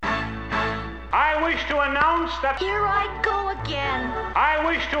I wish to announce that. Here I go again. I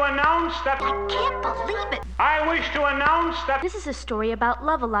wish to announce that. I can't believe it. I wish to announce that. This is a story about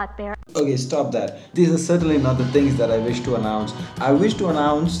love a lot, Bear. Okay, stop that. These are certainly not the things that I wish to announce. I wish to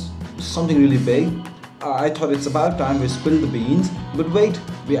announce something really big. I thought it's about time we spill the beans. But wait,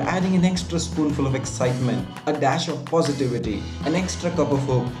 we are adding an extra spoonful of excitement, a dash of positivity, an extra cup of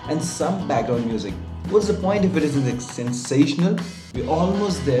hope, and some background music. What's the point if it isn't sensational? We're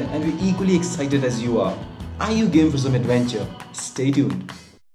almost there and we're equally excited as you are. Are you game for some adventure? Stay tuned.